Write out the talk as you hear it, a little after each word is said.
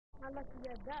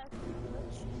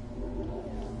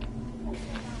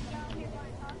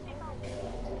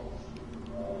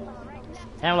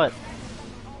Hamlet.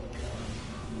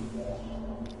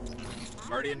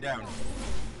 Guardian down.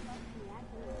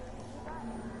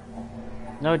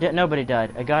 No, nobody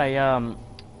died. A guy,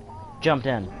 jumped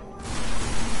in.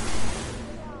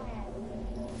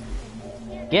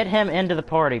 Get him into the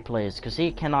party, please, because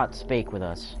he cannot speak with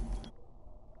us.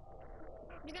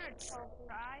 You're gonna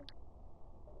try?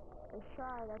 Let's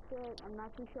try, that's it. I'm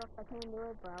not too sure if I can do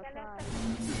it, but I'll try.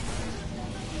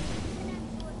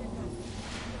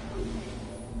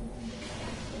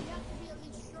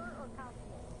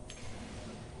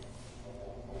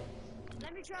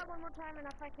 Let me try one more time, and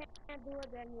if I can't do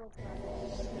it, then we'll try.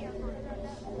 Yeah,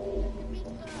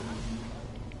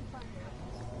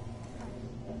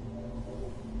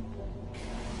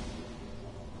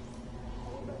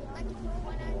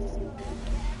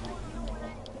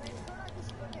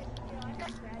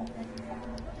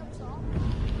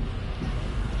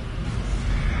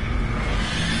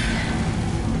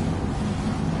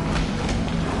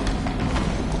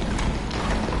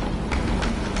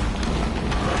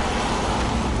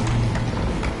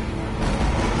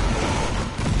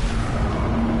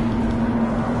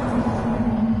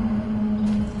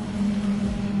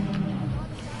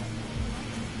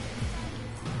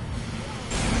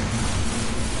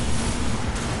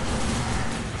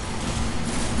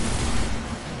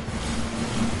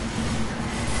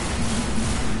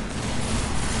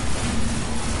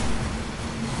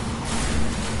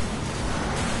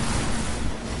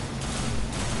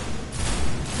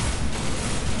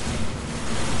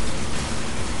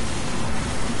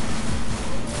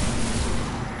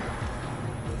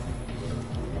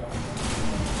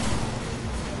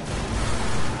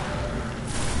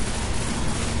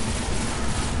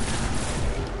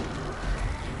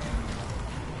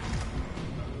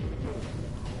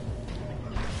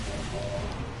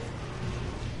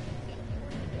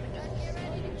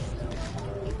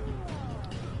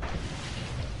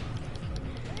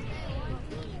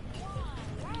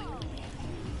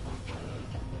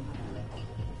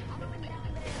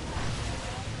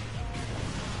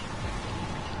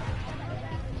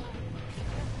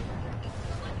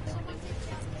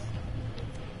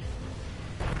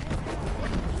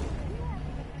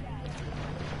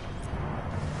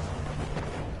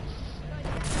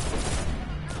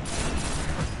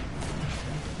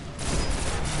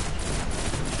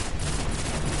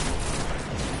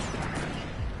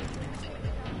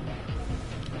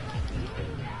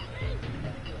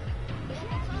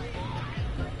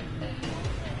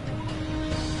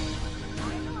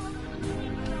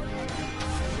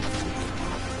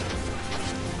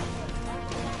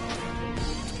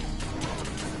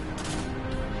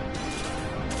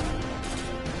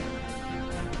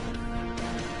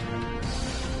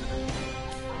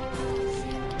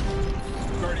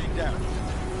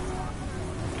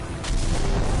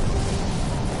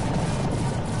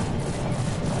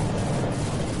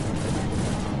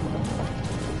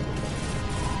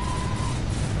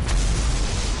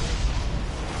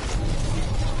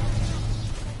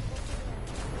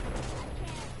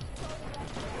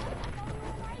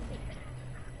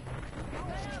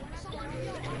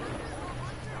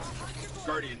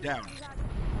 Guardian down.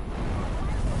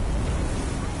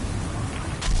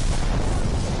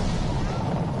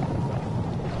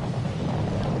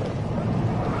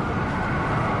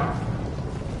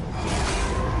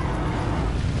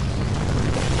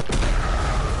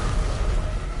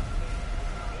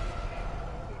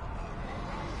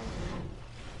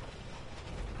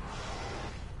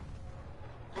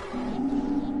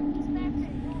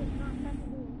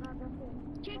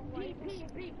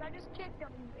 I just kicked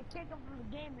him from the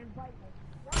game and invite me.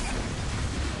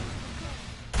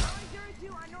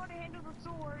 I know how to handle the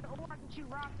sword, or I can shoot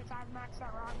rockets. I've maxed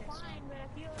out rockets. Fine, but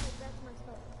if you that's my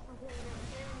stuff. I'm doing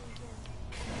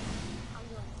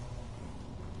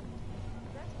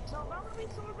so if I'm gonna be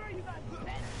silver, you guys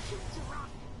better shoot some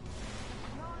rockets.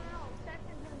 No,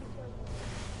 Stephen's gonna be silver.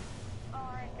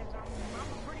 Alright, because I'm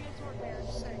a pretty good sword player,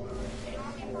 just saying.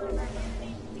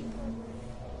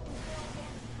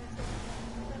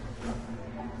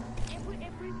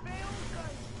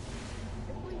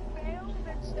 If we fail,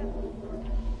 then Stephen.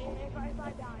 If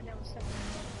I die, then Stephen.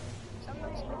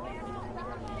 Somebody's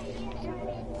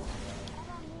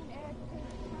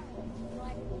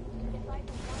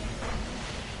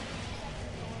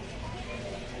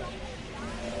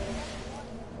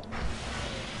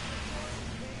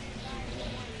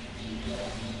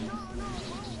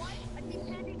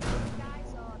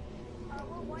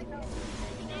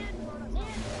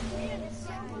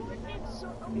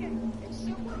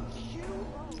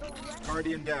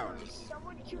Guardian down.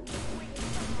 Someone shoot the wing.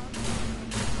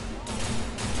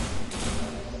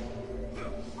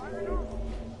 I don't know.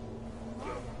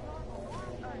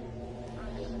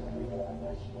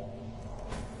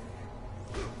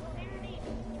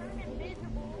 Turn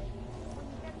invisible when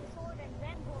you get the sword and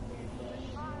then go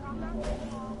invisible. I'm not going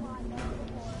to all my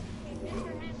before. Hey,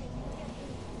 Mr. Hammond, you get me.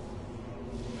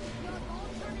 Yo,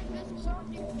 don't turn invisible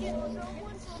when you get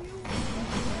someone shoot.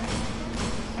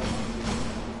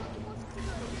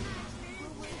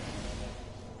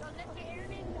 Yo, let the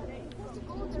airman go. You're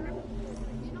supposed to go there.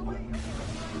 You know what?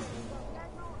 Okay,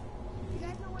 you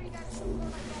guys know where you gotta shoot, go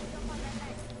like that, jump on that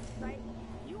leg, right?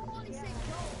 You only say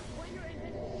go when you're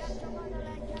invisible. You gotta jump on that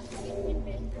leg, you have to get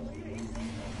invisible. When you're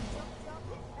invisible, jump,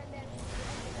 and then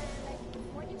like,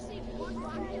 when you see one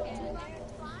rocket or two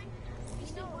rockets flying, you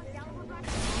see one yellow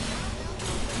rocket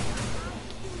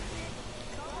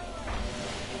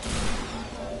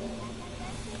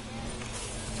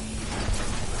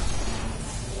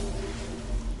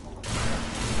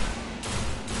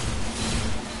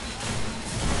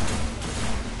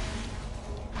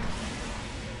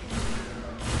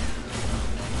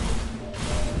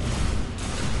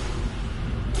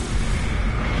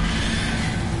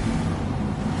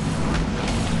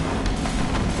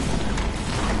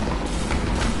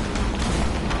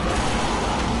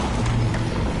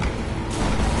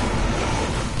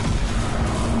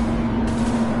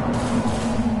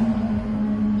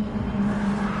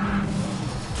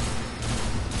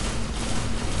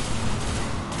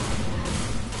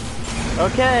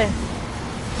Okay.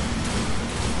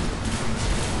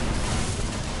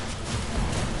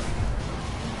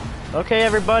 Okay,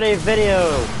 everybody, video.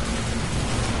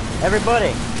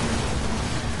 Everybody.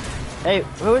 Hey,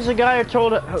 who's the guy who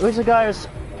told it? Who's the guy who's...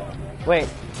 Wait.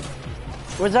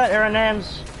 Was that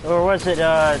Aranam's? Or was it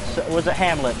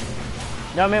Hamlet?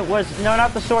 No, I mean, no,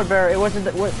 not the sword bearer. It wasn't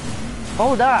the...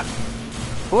 Hold up.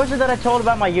 Who was it that I told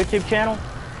about my YouTube channel?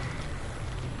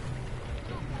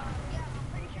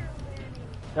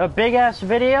 A big ass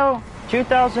video,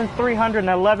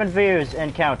 2,311 views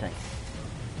and counting.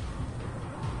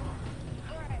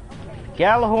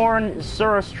 Galahorn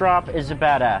Surastrop is a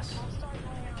badass.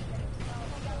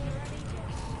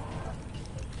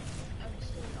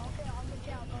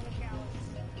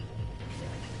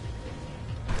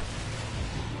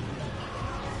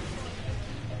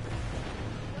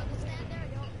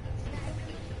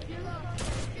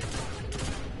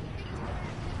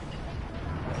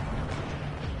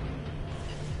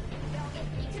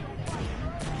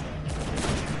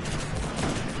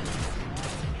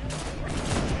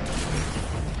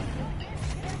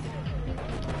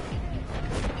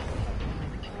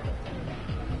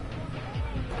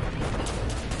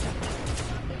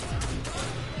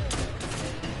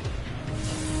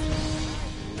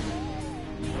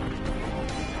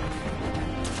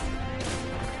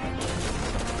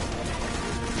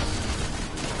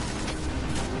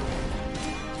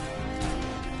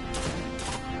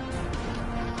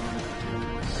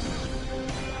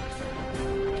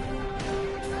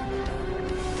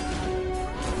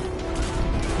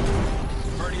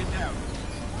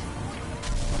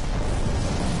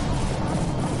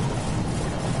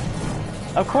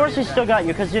 Of course he still got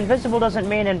you, because invisible doesn't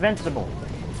mean invincible.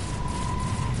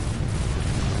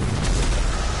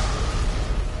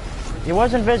 He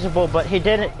was invisible, but it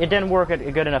didn't work at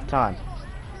a good enough time.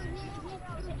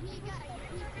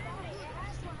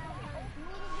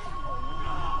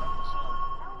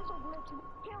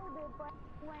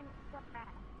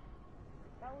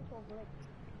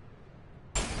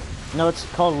 No, it's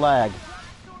called lag.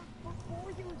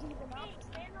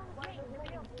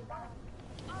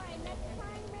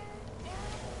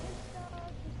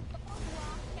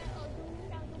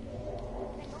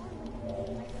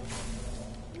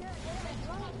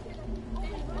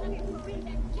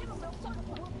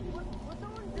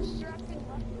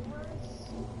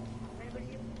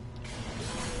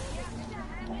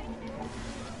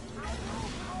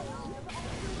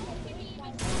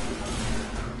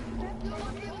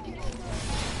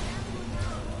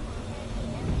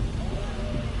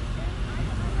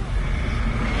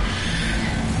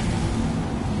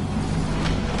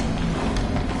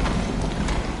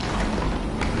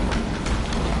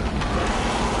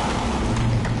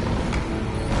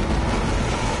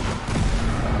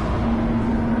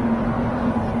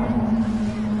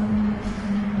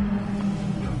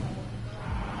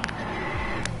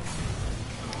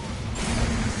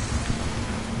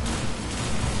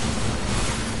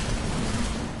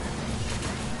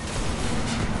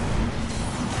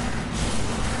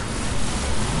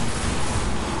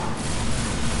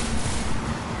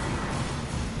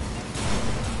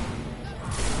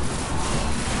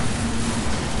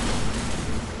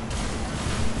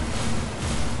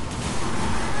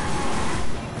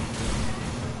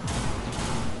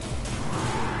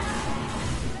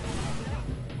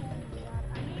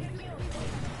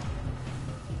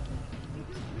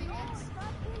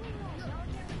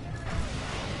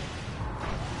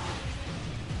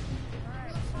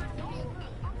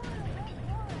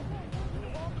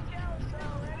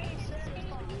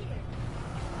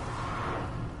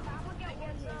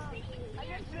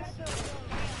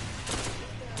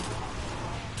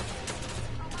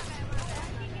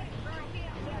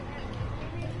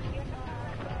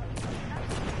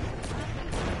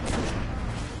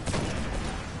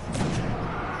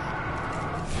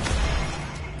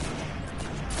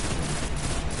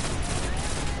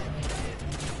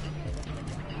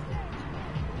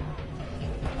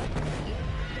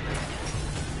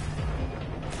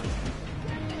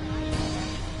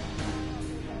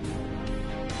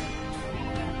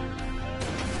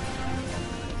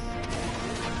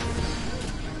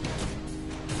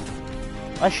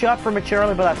 I shot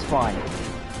prematurely, but that's fine.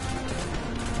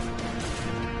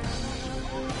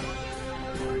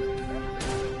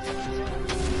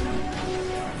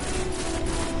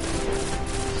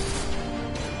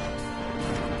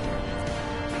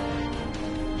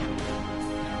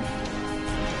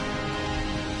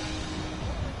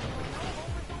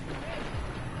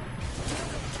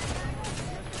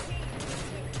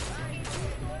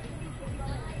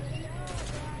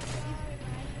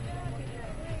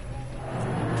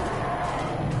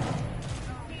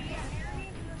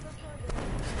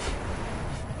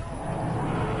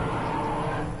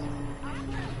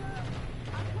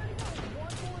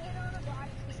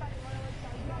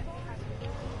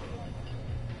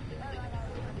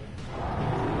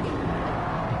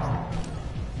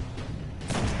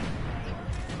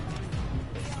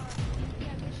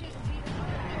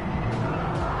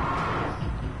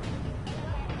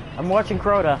 I'm watching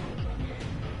Crota.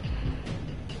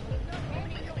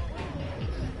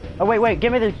 Oh, wait,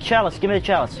 give me the chalice, give me the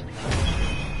chalice.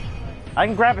 I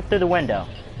can grab it through the window.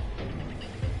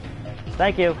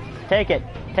 Thank you. Take it.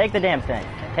 Take the damn thing.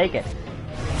 Take it.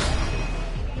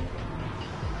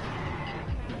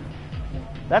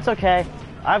 That's okay.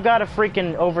 I've got a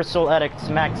freaking Oversoul Edict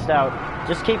maxed out.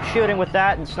 Just keep shooting with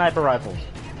that and sniper rifles.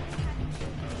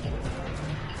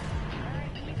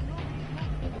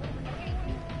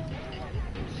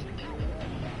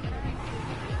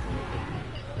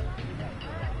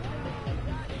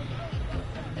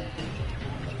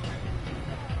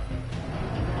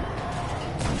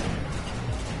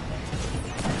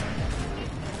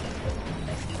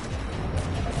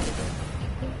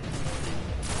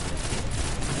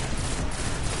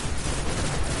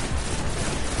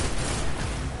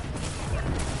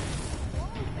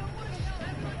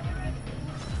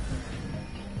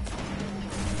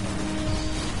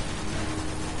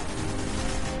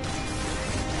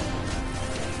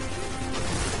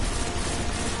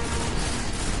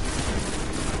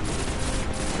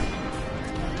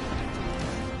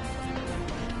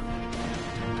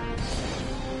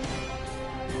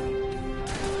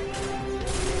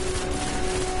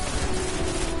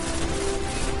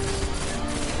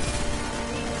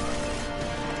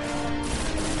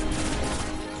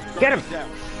 Get him! Down.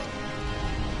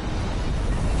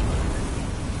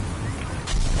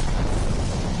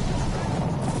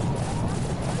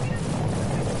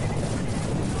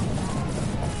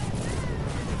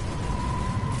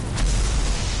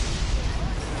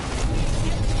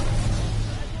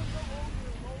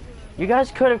 You guys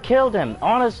could have killed him.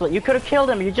 Honestly, you could have killed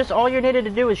him. All you needed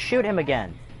to do is shoot him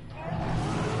again.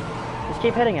 Just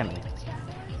keep hitting him.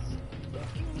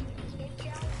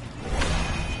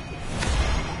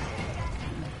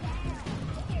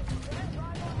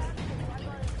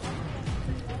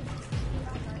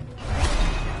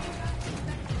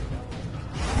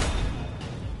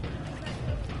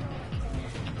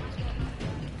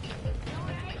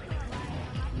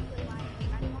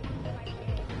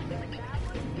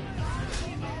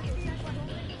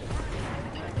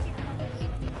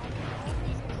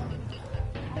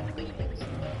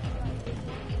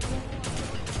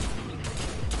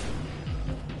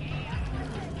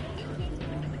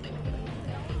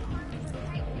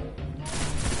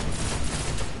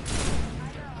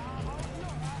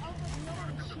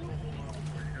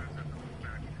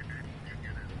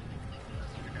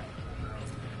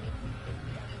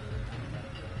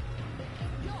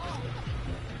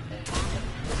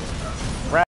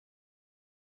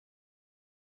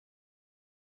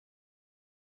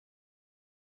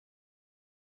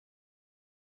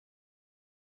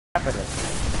 Rapidly.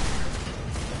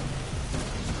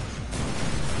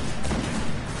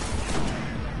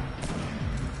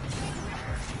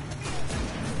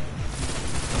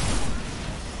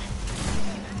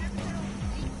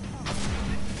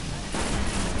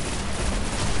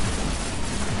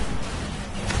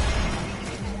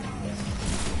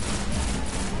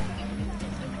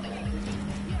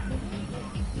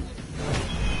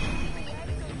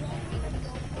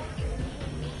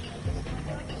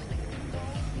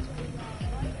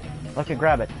 Okay,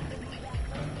 grab it.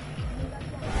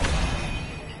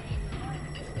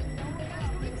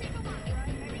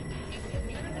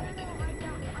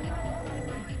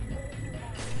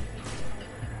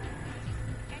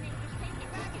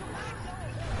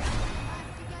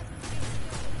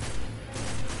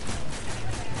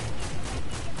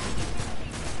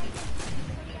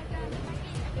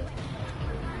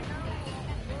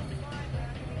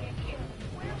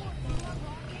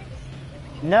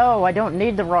 No, I don't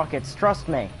need the rockets, trust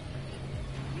me.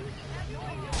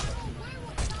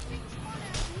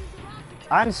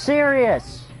 I'm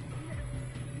serious.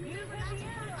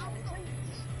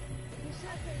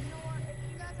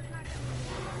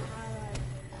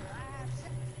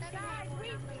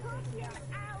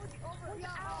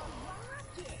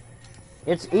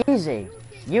 It's easy.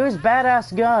 Use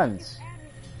badass guns.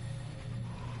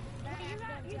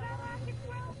 You got rockets,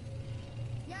 bro?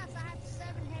 Yes, I have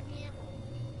 7 heavy ammo.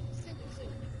 Simple suit.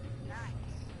 Nice.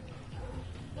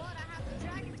 But I have the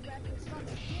dragon's breath, which starts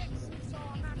with dicks, so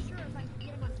I'm not sure if I can get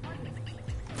him on target.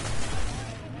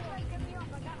 Get me up.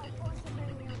 I got a bunch of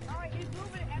heavy ammo. Alright, he's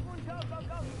moving. Everyone go, go,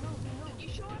 go. He's moving, he's moving. You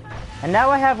sure about that? And now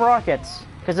I have rockets,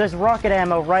 because there's rocket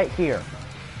ammo right here.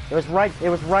 It was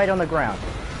right on the ground.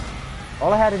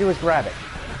 All I had to do was grab it.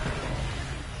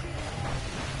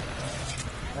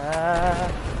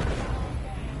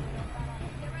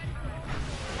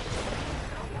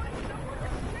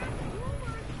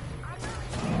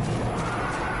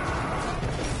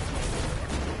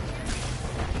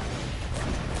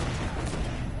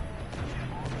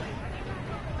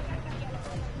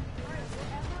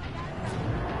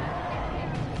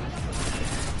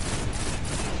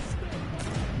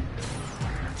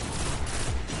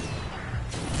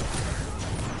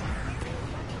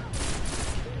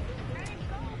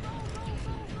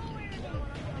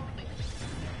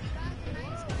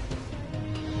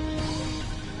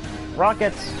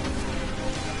 Rockets.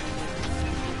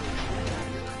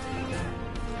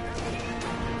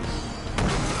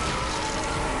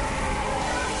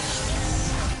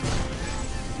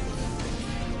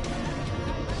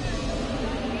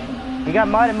 You got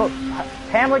mida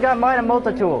Hamlet got mida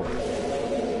multi-tool.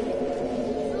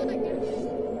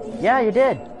 Yeah, you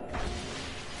did.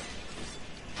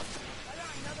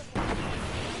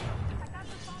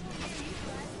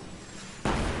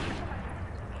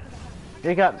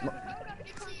 You got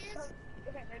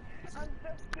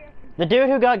the dude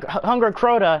who got Hunger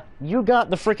Crota. You got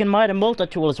the freaking mida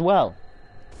multi-tool as well.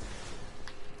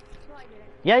 No, I didn't.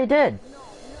 Yeah, you did.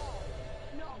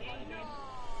 No. What the hell, man?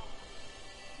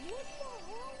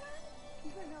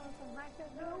 You said no, some high tech.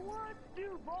 No, what?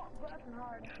 Dude, busting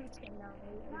hard.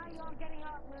 Now y'all getting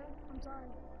up, man. I'm sorry.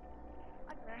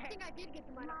 I think I did get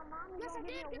the miner. Yes, I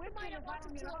did get the miner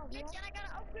multi-tool, bitch, and I got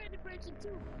an upgraded version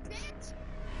too, bitch.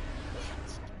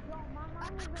 Yo, my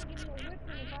mom was gonna give me a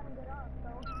whipping if I don't get up, so.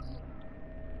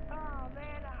 Oh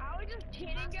man, I was just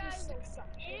kidding, guys.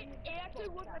 It actually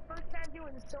was my first time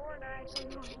doing the sword, and I actually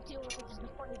knew how to deal with it. Is the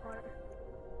funny part.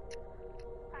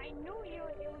 I knew it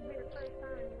would be the first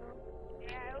time, you know.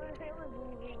 Yeah, it was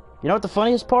easy. You know what the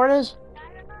funniest part is?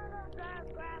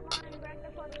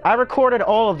 I recorded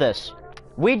all of this.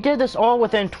 We did this all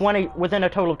within a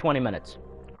total of 20 minutes.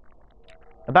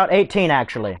 About 18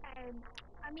 actually.